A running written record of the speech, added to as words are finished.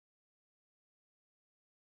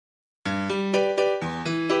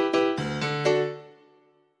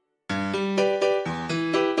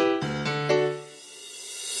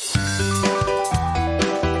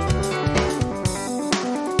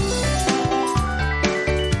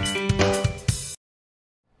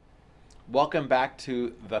Welcome back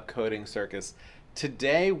to the Coding Circus.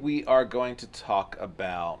 Today we are going to talk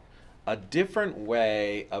about a different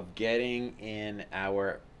way of getting in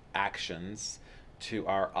our actions to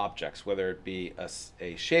our objects, whether it be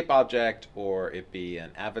a shape object or it be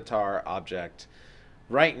an avatar object.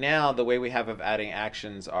 Right now, the way we have of adding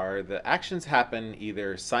actions are the actions happen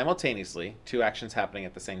either simultaneously, two actions happening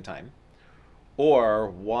at the same time, or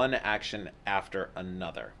one action after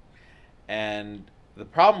another. And the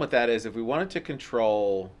problem with that is if we wanted to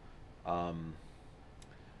control um,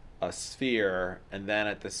 a sphere and then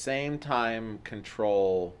at the same time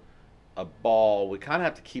control a ball, we kind of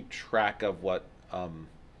have to keep track of what's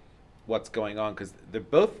going on because they're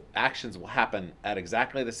both actions will happen at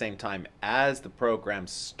exactly the same time as the program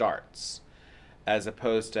starts, as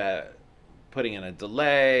opposed to putting in a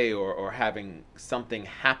delay or having something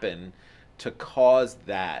happen to cause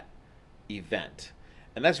that event.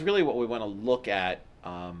 And that's really what we want to look at,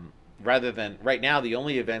 rather than right now the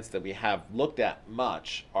only events that we have looked at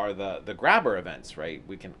much are the grabber events, right?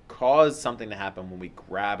 We can cause something to happen when we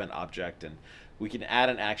grab an object and we can add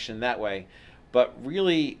an action that way. But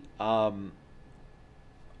really, the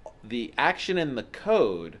action in the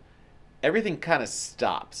code, everything kind of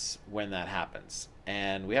stops when that happens.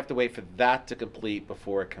 And we have to wait for that to complete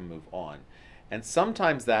before it can move on. And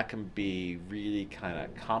sometimes that can be really kind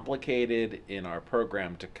of complicated in our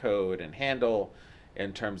program to code and handle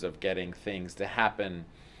in terms of getting things to happen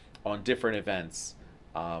on different events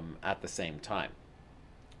at the same time.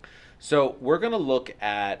 So we're going to look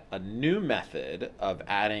at a new method of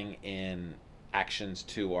adding in actions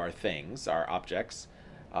to our things, our objects,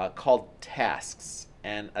 called tasks.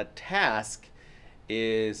 And a task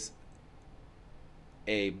is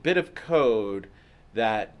a bit of code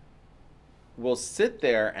that will sit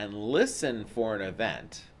there and listen for an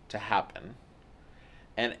event to happen,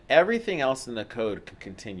 and everything else in the code can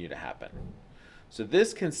continue to happen. So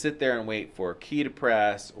this can sit there and wait for a key to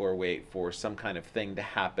press or wait for some kind of thing to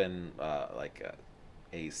happen, like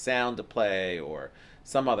a sound to play or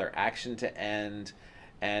some other action to end.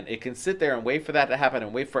 And it can sit there and wait for that to happen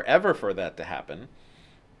and wait forever for that to happen.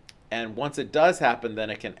 And once it does happen, then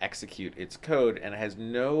it can execute its code and it has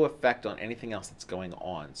no effect on anything else that's going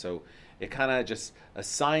on. So it kind of just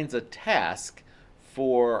assigns a task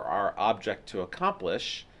for our object to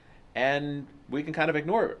accomplish, and we can kind of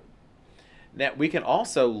ignore it. Now, we can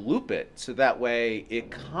also loop it so that way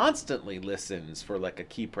it constantly listens for like a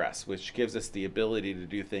key press, which gives us the ability to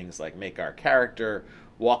do things like make our character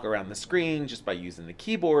walk around the screen just by using the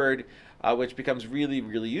keyboard, which becomes really,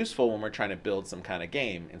 really useful when we're trying to build some kind of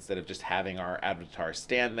game instead of just having our avatar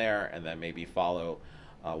stand there and then maybe follow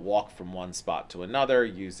walk from one spot to another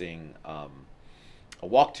using a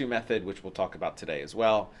walk to method, which we'll talk about today as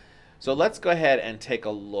well. So let's go ahead and take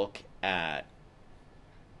a look at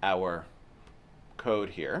our code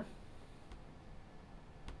here.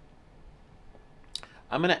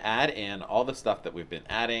 I'm going to add in all the stuff that we've been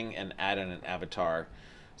adding and add in an avatar.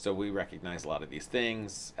 So we recognize a lot of these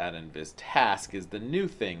things. Add in viz task is the new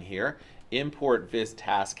thing here. Import viz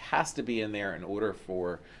task has to be in there in order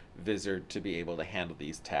for Vizard to be able to handle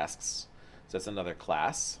these tasks. So that's another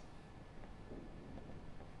class.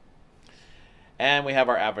 And we have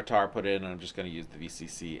our avatar put in, and I'm just going to use the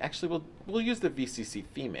VCC. Actually, we'll use the VCC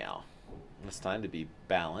female this time to be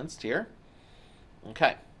balanced here.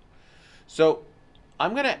 Okay. So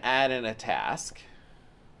I'm going to add in a task,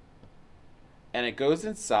 and it goes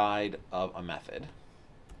inside of a method.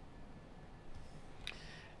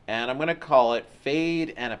 And I'm going to call it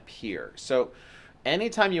fade and appear. So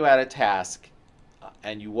anytime you add a task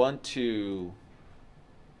and you want to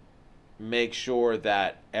make sure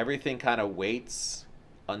that everything kind of waits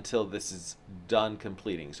until this is done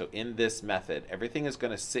completing. So in this method, everything is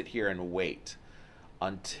going to sit here and wait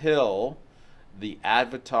until the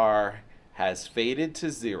avatar has faded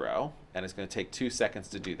to 0, and it's going to take 2 seconds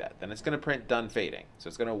to do that. Then it's going to print done fading. So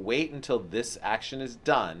it's going to wait until this action is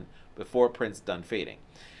done before it prints done fading.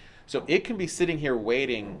 So it can be sitting here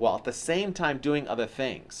waiting while at the same time doing other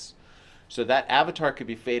things. So that avatar could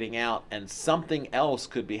be fading out and something else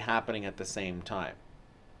could be happening at the same time.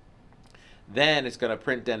 Then it's going to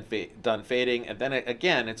print done fading, and then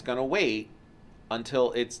again it's going to wait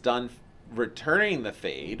until it's done returning the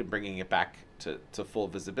fade, bringing it back to full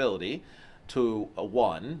visibility to a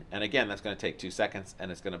 1. And again, that's going to take 2 seconds, and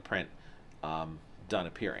it's going to print done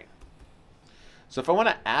appearing. So if I want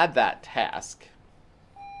to add that task,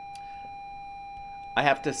 I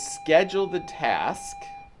have to schedule the task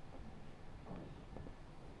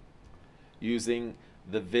using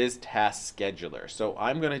the viz task scheduler. So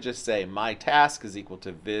I'm going to just say my task is equal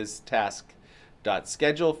to viz task dot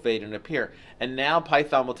schedule fade and appear, and now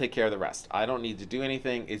Python will take care of the rest. I don't need to do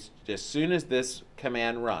anything. It's as soon as this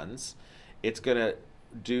command runs, it's gonna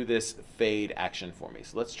do this fade action for me.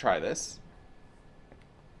 So let's try this.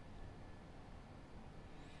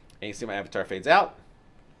 And you see my avatar fades out,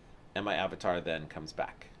 and my avatar then comes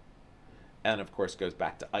back. And of course goes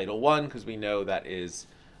back to idle 1, because we know that is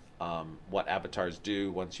what avatars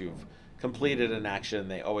do. Once you've completed an action,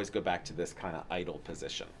 they always go back to this kind of idle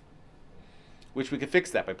position. Which we could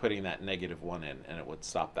fix that by putting that -1 in, and it would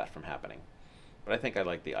stop that from happening. But I think I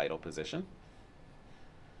like the idle position.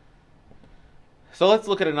 So let's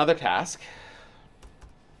look at another task.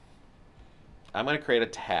 I'm going to create a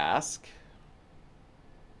task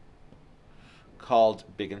called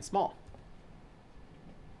big and small.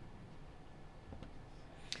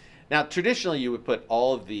 Now, traditionally, you would put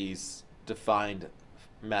all of these defined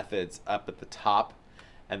methods up at the top,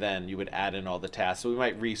 and then you would add in all the tasks. So we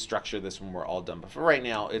might restructure this when we're all done. But for right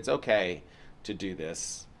now, it's okay to do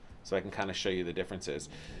this, so I can kind of show you the differences.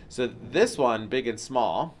 So this one, big and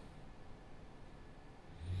small,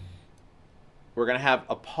 we're going to have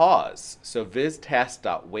a pause. So viz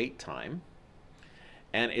task.waitTime,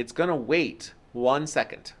 and it's going to wait 1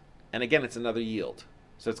 second. And again, it's another yield.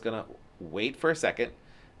 So it's going to wait for a second.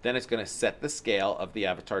 Then it's going to set the scale of the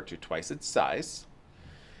avatar to twice its size.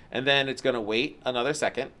 And then it's going to wait another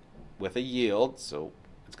second with a yield. So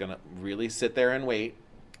it's going to really sit there and wait.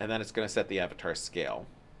 And then it's going to set the avatar scale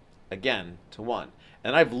again to 1.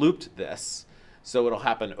 And I've looped this, so it'll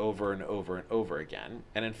happen over and over and over again.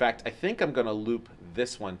 And in fact, I think I'm going to loop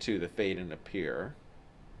this one too, the fade and appear.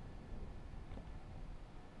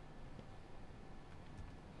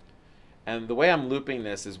 And the way I'm looping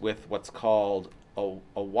this is with what's called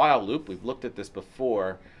a while loop. We've looked at this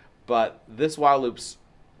before, but this while loop's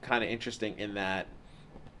kind of interesting in that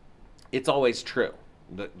it's always true.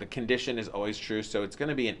 The condition is always true, so it's going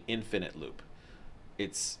to be an infinite loop.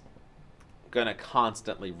 It's going to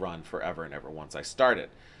constantly run forever and ever once I start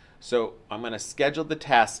it. So I'm going to schedule the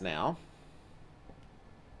task now.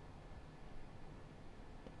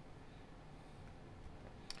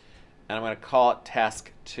 And I'm going to call it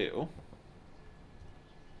task 2.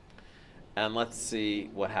 And let's see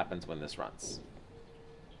what happens when this runs.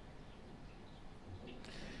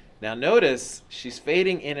 Now notice she's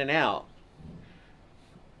fading in and out,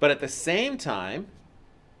 but at the same time,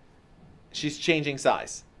 she's changing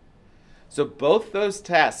size. So both those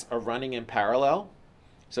tasks are running in parallel.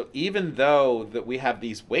 So even though that we have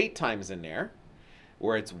these wait times in there,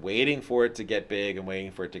 where it's waiting for it to get big and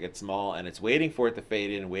waiting for it to get small, and it's waiting for it to fade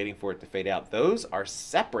in and waiting for it to fade out, those are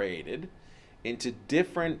separated into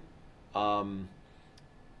different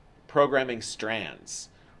programming strands,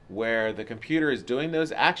 where the computer is doing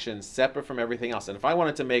those actions separate from everything else. And if I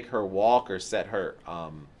wanted to make her walk or set her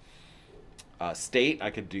state, I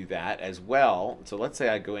could do that as well. So let's say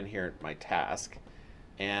I go in here at my task,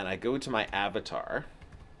 and I go to my avatar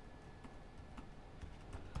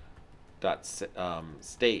dot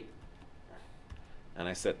state, and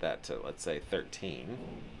I set that to, let's say, 13.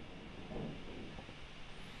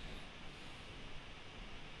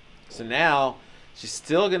 So now she's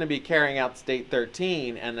still going to be carrying out state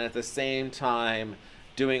 13 and at the same time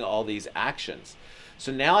doing all these actions.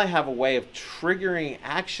 So now I have a way of triggering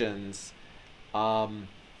actions and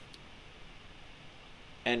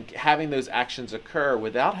having those actions occur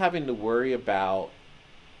without having to worry about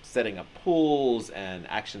setting up pools and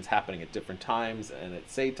actions happening at different times and at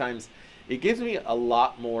save times. It gives me a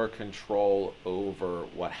lot more control over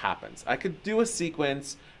what happens. I could do a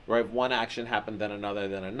sequence where I have one action happen, then another,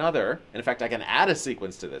 then another. And in fact, I can add a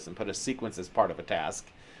sequence to this and put a sequence as part of a task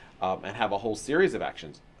and have a whole series of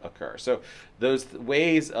actions occur. So those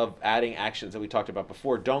ways of adding actions that we talked about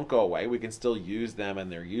before don't go away. We can still use them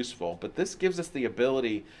and they're useful. But this gives us the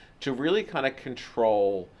ability to really kind of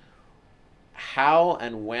control how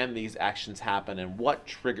and when these actions happen and what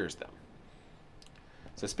triggers them.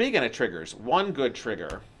 So speaking of triggers, one good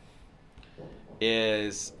trigger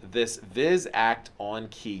is this viz act on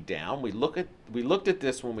key down. We looked at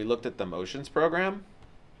this when we looked at the motions program.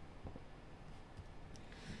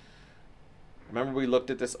 Remember we looked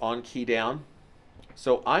at this on key down?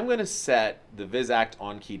 So I'm going to set the viz act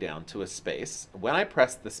on key down to a space. When I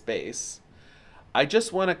press the space, I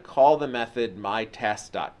just want to call the method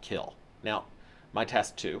myTask.kill. Now,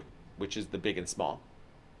 myTask2, which is the big and small.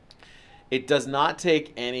 It does not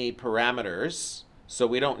take any parameters, so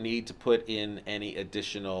we don't need to put in any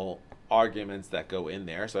additional arguments that go in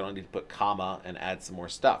there. So I don't need to put comma and add some more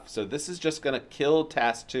stuff. So this is just going to kill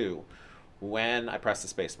task 2 when I press the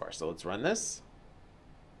spacebar. So let's run this.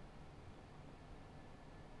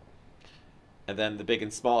 And then the big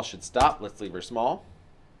and small should stop. Let's leave her small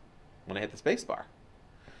when I hit the space bar.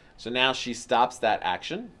 So now she stops that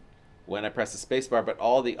action when I press the space bar, but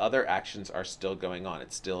all the other actions are still going on.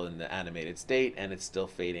 It's still in the animated state, and it's still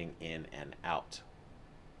fading in and out.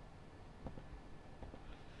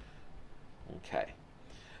 Okay.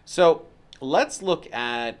 So let's look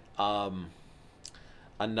at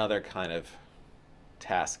another kind of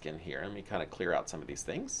task in here. Let me kind of clear out some of these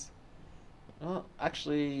things. Well,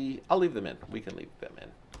 actually, I'll leave them in. We can leave them in.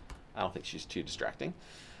 I don't think she's too distracting.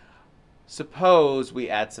 Suppose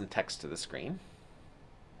we add some text to the screen.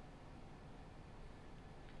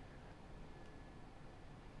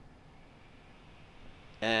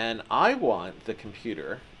 And I want the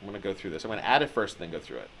computer, I'm going to go through this. I'm going to add it first and then go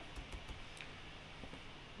through it.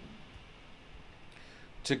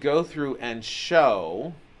 To go through and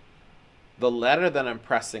show the letter that I'm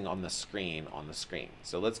pressing on the screen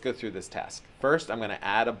So let's go through this task. First, I'm going to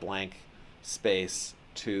add a blank space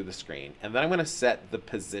to the screen. And then I'm going to set the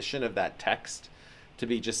position of that text to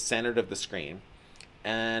be just centered of the screen.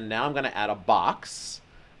 And now I'm going to add a box,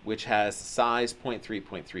 which has size 0.3,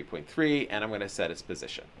 0.3, 0.3, and I'm going to set its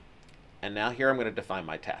position. And now here I'm going to define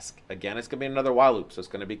my task. Again, it's going to be another while loop, so it's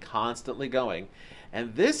going to be constantly going.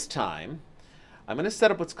 And this time, I'm going to set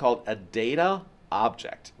up what's called a data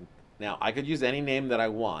object. Now, I could use any name that I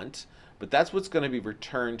want, but that's what's going to be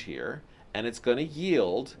returned here. And it's going to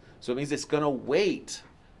yield, so it means it's going to wait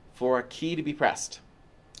for a key to be pressed.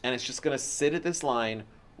 And it's just going to sit at this line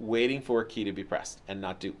waiting for a key to be pressed and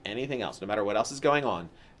not do anything else. No matter what else is going on,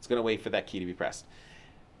 it's going to wait for that key to be pressed.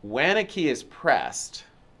 When a key is pressed,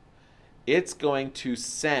 it's going to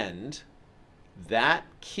send that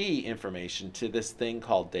key information to this thing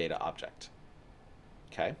called data object.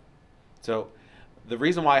 Okay? So the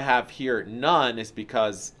reason why I have here none is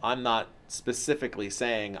because I'm not specifically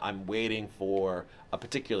saying I'm waiting for a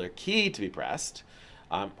particular key to be pressed.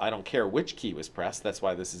 I don't care which key was pressed. That's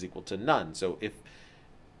why this is equal to none. So if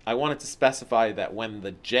I wanted to specify that when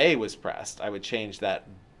the J was pressed, I would change that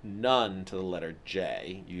none to the letter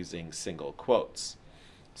J using single quotes.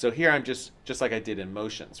 So here I'm just like I did in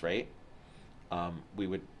motions, right?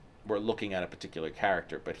 We're looking at a particular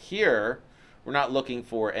character, but here we're not looking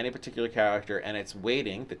for any particular character, and it's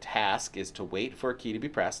waiting. The task is to wait for a key to be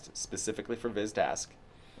pressed, specifically for viz task.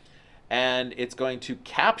 And it's going to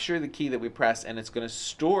capture the key that we press, and it's going to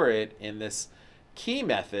store it in this key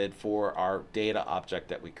method for our data object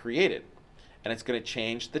that we created. And it's going to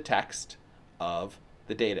change the text of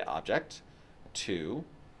the data object to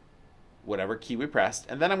whatever key we pressed.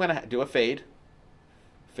 And then I'm going to do a fade.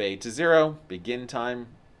 Fade to 0, begin time,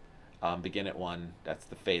 begin at 1. That's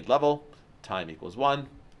the fade level. Time equals 1.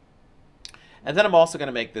 And then I'm also going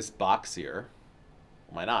to make this box here,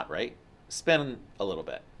 why not, right? Spin a little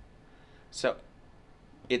bit. So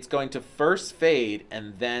it's going to first fade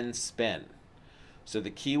and then spin. So the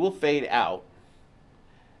key will fade out,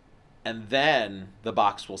 and then the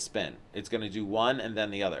box will spin. It's going to do one and then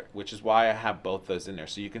the other, which is why I have both those in there.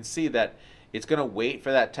 So you can see that it's going to wait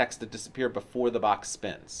for that text to disappear before the box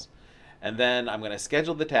spins. And then I'm going to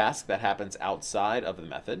schedule the task that happens outside of the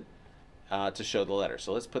method to show the letter.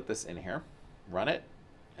 So let's put this in here, run it,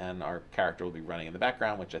 and our character will be running in the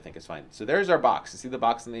background, which I think is fine. So there's our box. You see the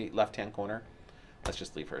box in the left-hand corner? Let's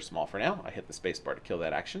just leave her small for now. I hit the space bar to kill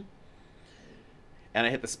that action. And I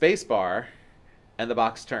hit the space bar, and the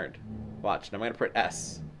box turned. Watch. Now I'm going to put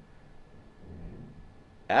S.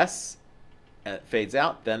 S, and it fades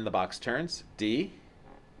out. Then the box turns. D.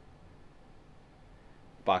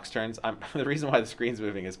 Box turns. The reason why the screen's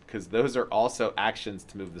moving is because those are also actions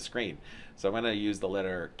to move the screen. So I'm going to use the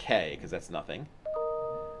letter K because that's nothing.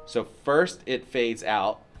 So first it fades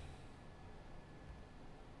out.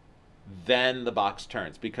 Then the box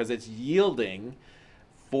turns because it's yielding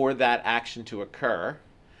for that action to occur.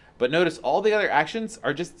 But notice all the other actions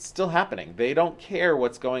are just still happening. They don't care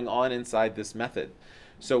what's going on inside this method.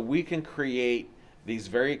 So we can create these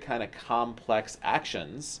very kind of complex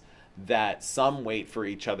actions that some wait for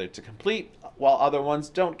each other to complete while other ones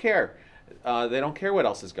don't care. They don't care what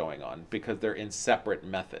else is going on because they're in separate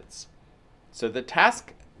methods. So the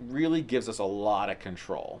task really gives us a lot of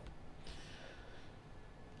control.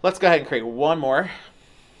 Let's go ahead and create one more.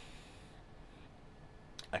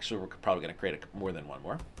 Actually, we're probably going to create more than one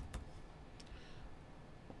more.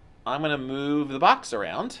 I'm going to move the box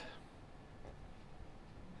around.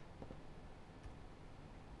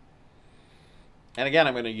 And again,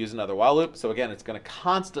 I'm going to use another while loop. So again, it's going to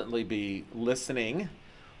constantly be listening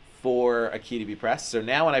for a key to be pressed. So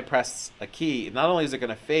now when I press a key, not only is it going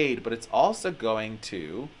to fade, but it's also going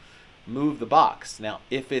to move the box. Now,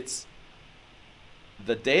 if it's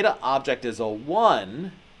the data object is a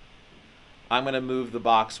 1, I'm going to move the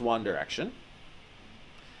box one direction.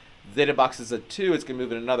 Data box is at 2, it's going to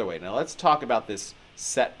move it another way. Now let's talk about this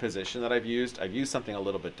set position that I've used. I've used something a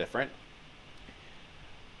little bit different.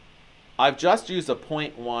 I've just used a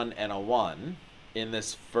 0.1 and a 1 in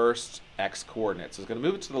this first x coordinate. So it's going to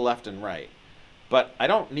move it to the left and right. But I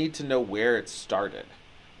don't need to know where it started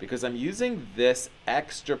because I'm using this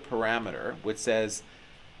extra parameter which says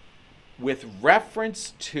with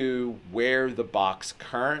reference to where the box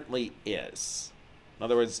currently is. In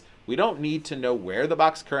other words, we don't need to know where the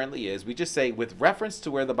box currently is. We just say with reference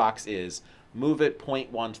to where the box is, move it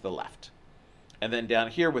 0.1 to the left. And then down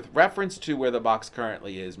here, with reference to where the box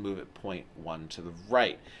currently is, move it 0.1 to the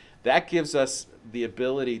right. That gives us the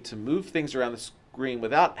ability to move things around the screen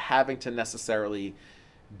without having to necessarily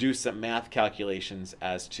do some math calculations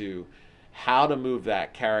as to how to move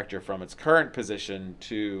that character from its current position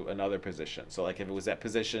to another position. So like if it was at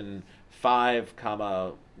position 5,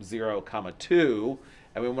 0, 2,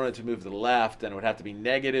 and we wanted to move to the left, then it would have to be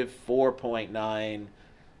negative 4.9.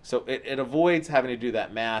 So it avoids having to do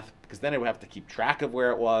that math because then it would have to keep track of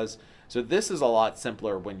where it was. So this is a lot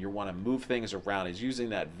simpler when you want to move things around, is using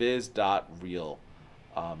that viz.real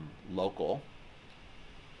local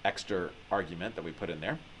extra argument that we put in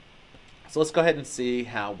there. So let's go ahead and see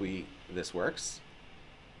how this works.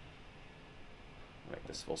 Make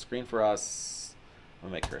this full screen for us. I'll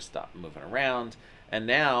make her stop moving around. And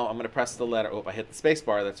now I'm going to press the letter. Oh, I hit the space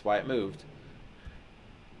bar. That's why it moved.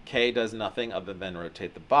 K does nothing other than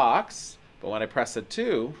rotate the box. But when I press a 2,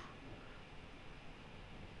 you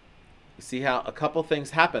see how a couple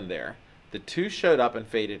things happened there. The 2 showed up and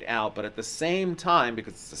faded out, but at the same time,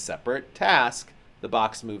 because it's a separate task, the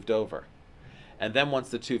box moved over. And then once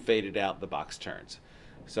the 2 faded out, the box turns.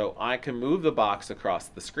 So I can move the box across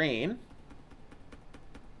the screen.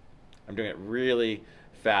 I'm doing it really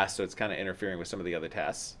fast, so it's kind of interfering with some of the other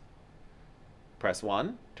tasks. Press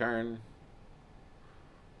 1, turn.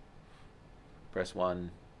 Press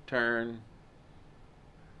 1, turn.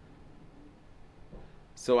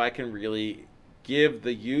 So I can really give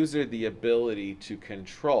the user the ability to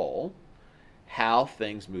control how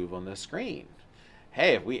things move on the screen.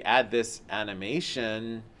 Hey, if we add this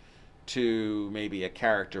animation to maybe a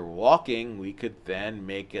character walking, we could then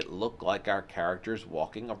make it look like our character's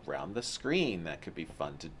walking around the screen. That could be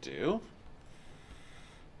fun to do.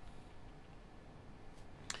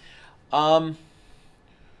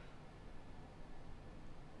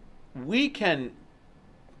 We can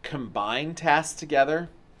combine tasks together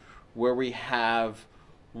where we have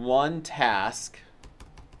one task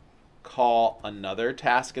call another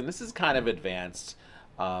task, and this is kind of advanced.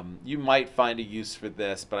 You might find a use for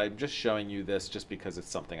this, but I'm just showing you this just because it's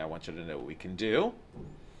something I want you to know what we can do.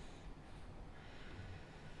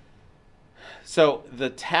 So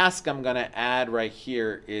the task I'm going to add right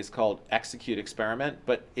here is called execute experiment,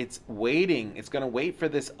 but it's waiting. It's going to wait for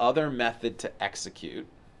this other method to execute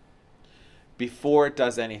before it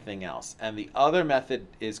does anything else. And the other method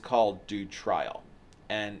is called do trial.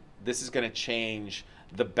 And this is going to change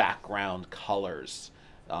the background colors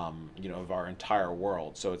of our entire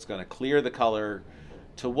world. So it's going to clear the color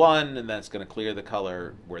to 1, and then it's going to clear the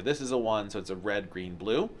color where this is a 1, so it's a red, green,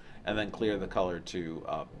 blue, and then clear the color to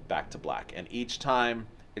back to black. And each time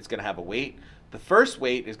it's going to have a wait. The first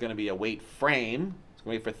wait is going to be a wait frame. It's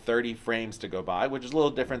going to wait for 30 frames to go by, which is a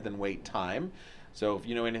little different than wait time. So if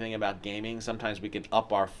you know anything about gaming, sometimes we can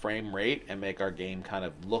up our frame rate and make our game kind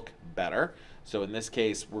of look better. So in this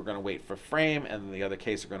case, we're going to wait for frame, and in the other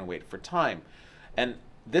case, we're going to wait for time. And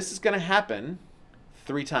this is going to happen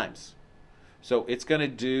 3 times. So it's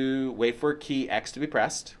going to wait for key X to be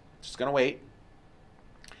pressed. It's just going to wait.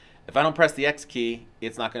 If I don't press the X key,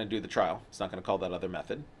 it's not going to do the trial. It's not going to call that other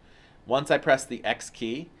method. Once I press the X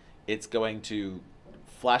key, it's going to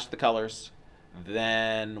flash the colors.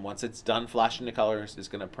 Then once it's done flashing the colors, it's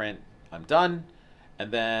going to print, I'm done.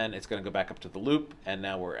 And then it's going to go back up to the loop. And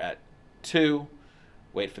now we're at 2.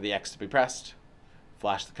 Wait for the X to be pressed.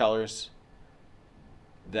 Flash the colors.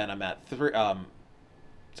 Then I'm at 3.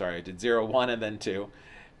 Sorry, I did 0, 1, and then 2.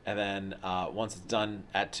 And then once it's done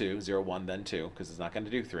at 2, 0, 1, then 2, because it's not going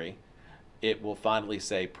to do 3, it will finally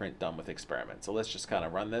say print done with experiment. So let's just kind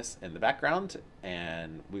of run this in the background.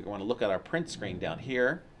 And we want to look at our print screen down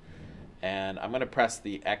here. And I'm going to press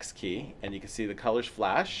the X key, and you can see the colors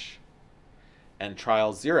flash. And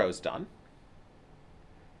trial 0 is done.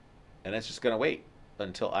 And it's just going to wait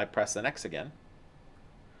until I press an X again.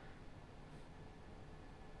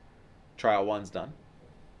 Trial 1's done.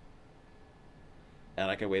 And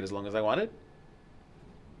I can wait as long as I wanted.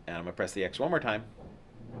 And I'm going to press the X one more time.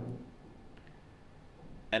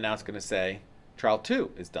 And now it's going to say trial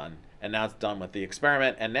 2 is done. and now it's done with the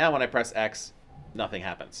experiment. And now when I press X, nothing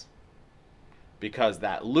happens, because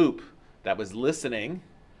that loop that was listening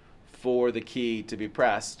for the key to be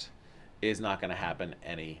pressed is not going to happen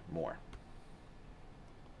anymore.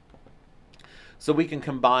 So we can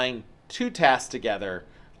combine two tasks together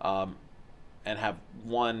and have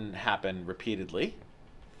one happen repeatedly.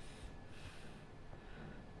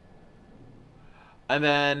 And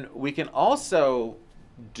then we can also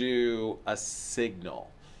do a signal.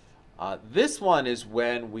 This one is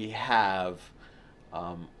when we have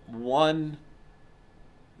one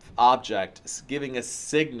object giving a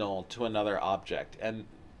signal to another object. And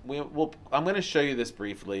I'm going to show you this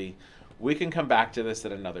briefly. We can come back to this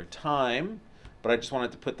at another time, but I just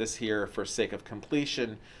wanted to put this here for sake of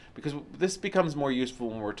completion, because this becomes more useful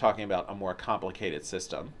when we're talking about a more complicated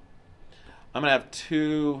system. I'm going to have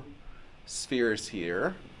two spheres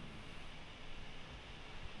here.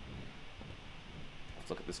 Let's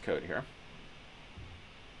look at this code here.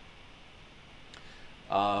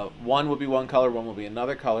 One will be one color, one will be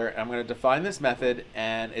another color. And I'm going to define this method,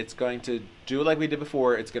 and it's going to do like we did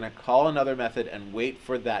before. It's going to call another method and wait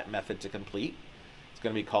for that method to complete. It's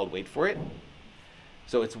going to be called wait for it.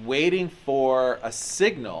 So it's waiting for a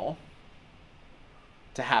signal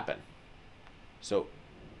to happen. So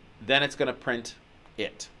then it's going to print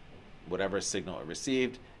it, whatever signal it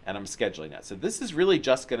received, and I'm scheduling that. So this is really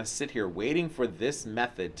just going to sit here waiting for this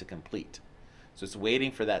method to complete. So it's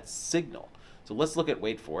waiting for that signal. So let's look at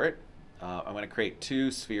wait for it. I'm going to create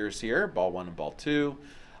two spheres here, ball 1 and ball 2.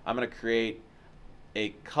 I'm going to create a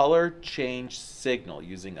color change signal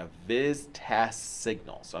using a viz task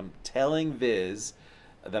signal. So I'm telling viz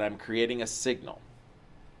that I'm creating a signal,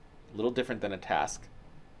 a little different than a task.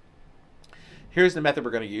 Here's the method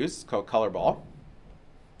we're going to use. It's called color ball.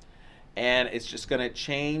 And it's just going to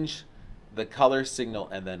change the color signal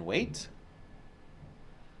and then wait.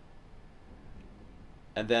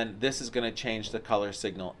 And then this is going to change the color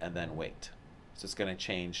signal and then wait. So it's going to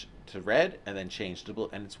change to red and then change to blue,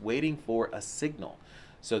 and it's waiting for a signal.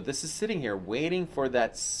 So this is sitting here waiting for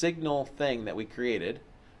that signal thing that we created,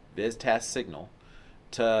 viz task signal,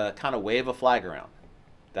 to kind of wave a flag around.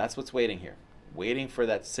 That's what's waiting here, waiting for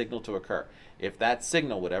that signal to occur. If that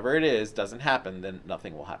signal, whatever it is, doesn't happen, then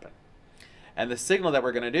nothing will happen. And the signal that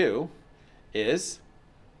we're going to do is,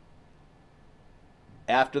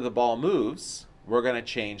 after the ball moves, we're going to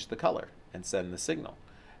change the color and send the signal.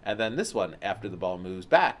 And then this one, after the ball moves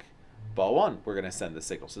back, ball 1, we're going to send the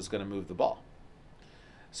signal. So it's going to move the ball.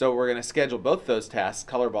 So we're going to schedule both those tasks,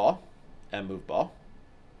 color ball and move ball.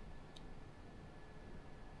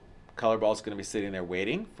 Color ball is going to be sitting there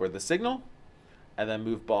waiting for the signal, and then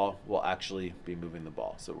move ball will actually be moving the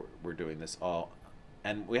ball. So we're doing this all,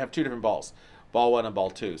 and we have two different balls, ball 1 and ball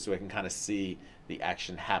 2, so we can kind of see the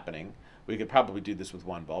action happening. We could probably do this with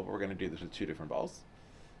one ball, but we're going to do this with two different balls.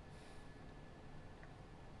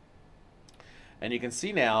 And you can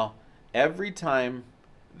see now, every time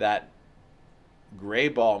that gray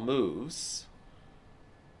ball moves,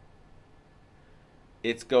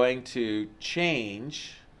 it's going to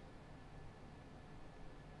change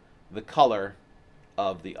the color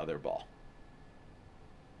of the other ball.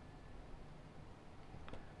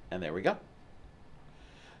 And there we go.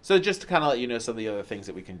 So just to kind of let you know some of the other things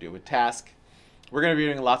that we can do with task. We're going to be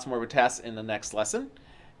doing lots more with tasks in the next lesson.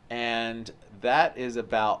 And that is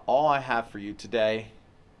about all I have for you today.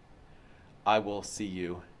 I will see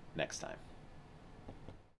you next time.